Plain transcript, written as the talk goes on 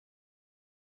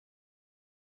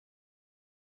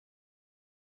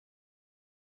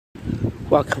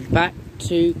Welcome back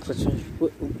to Christmas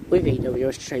with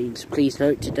EWS Trains. Please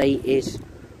note today is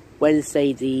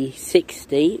Wednesday the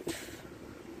 16th.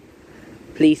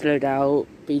 Please note I'll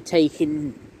be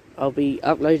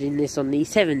uploading this on the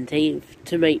 17th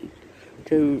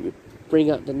to bring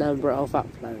up the number of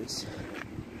uploads.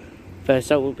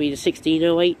 First up will be the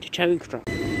 1608 Charing Cross.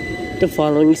 The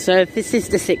following service is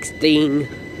the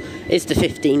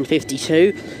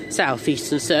 1552 South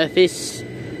Eastern Service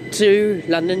to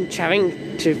London,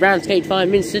 Charing, to Ramsgate, 5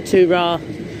 Minster, to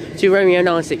Romeo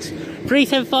 96.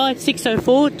 375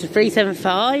 604 to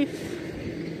 375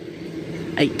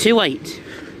 828.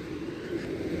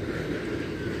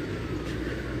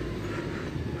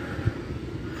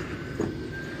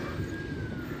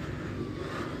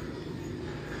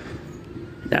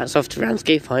 That's off to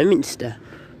Ramsgate, 5 Minster.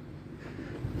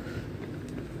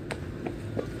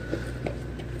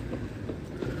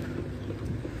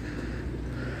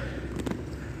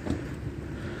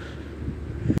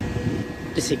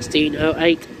 The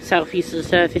 1608 South Eastern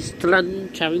Service to London,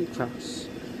 Charing Cross.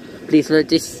 Please note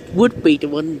this would be the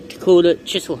one to call at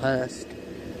Chislehurst.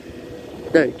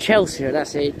 No, Chelsea,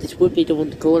 that's it. This would be the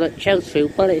one to call at Chelsea,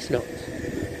 but it's not.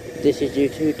 This is due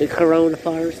to the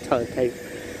coronavirus timetable.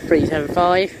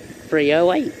 375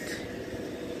 308.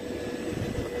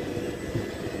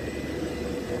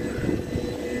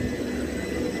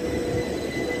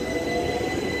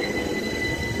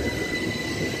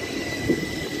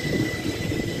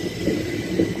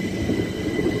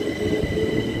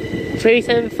 Three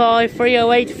 375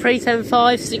 308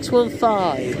 375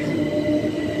 615.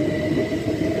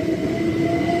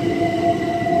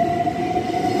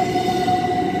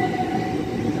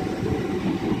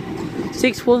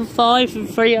 and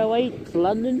 308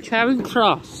 London, Charing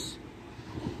Cross.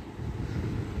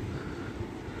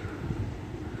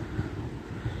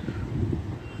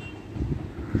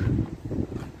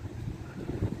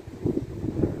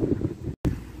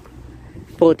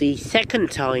 For the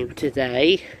second time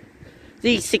today,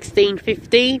 the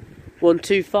 1615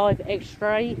 125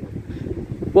 X-ray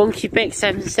 1 Quebec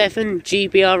 77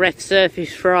 GBRF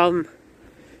service from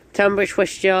Tunbridge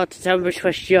West Yard to Tunbridge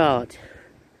West Yard.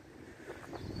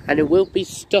 And it will be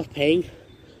stopping,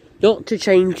 not to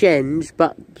change ends,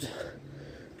 but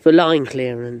for line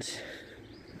clearance.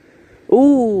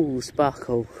 Ooh,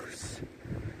 sparkles.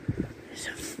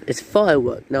 It's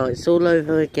firework now, it's all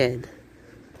over again.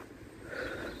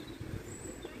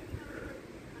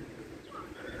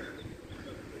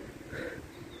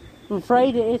 I'm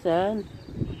afraid it is, Anne.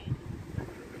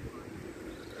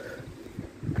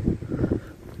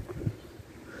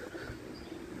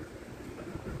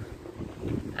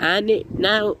 And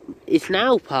it's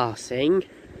now passing.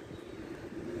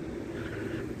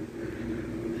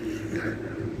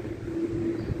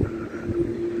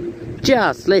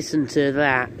 Just listen to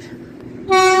that.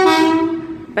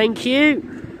 Thank you.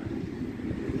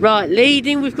 Right,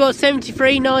 leading we've got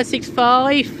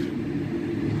 73965.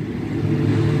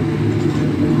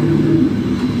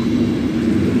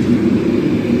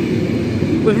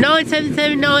 With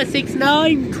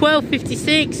 977969,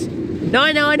 1256,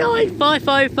 999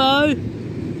 550,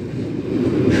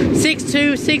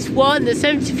 6261, the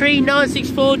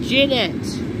 73964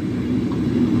 Jeanette.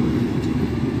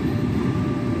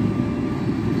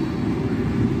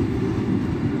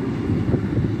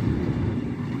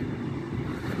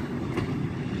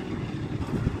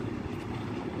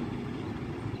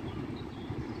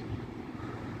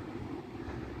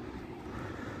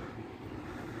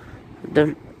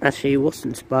 Actually, it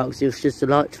wasn't sparks, it was just the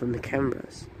lights from the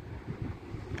cameras.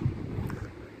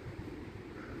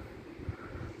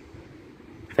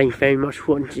 Thank you very much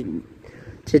for watching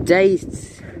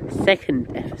today's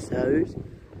second episode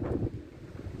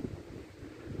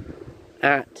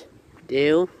at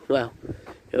Deal. Well,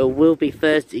 it will be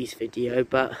Thursday's video,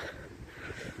 but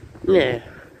yeah.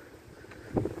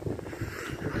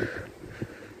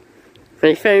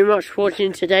 Thank you very much for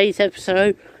watching today's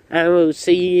episode, and we'll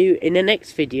see you in the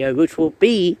next video, which will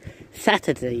be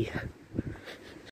Saturday.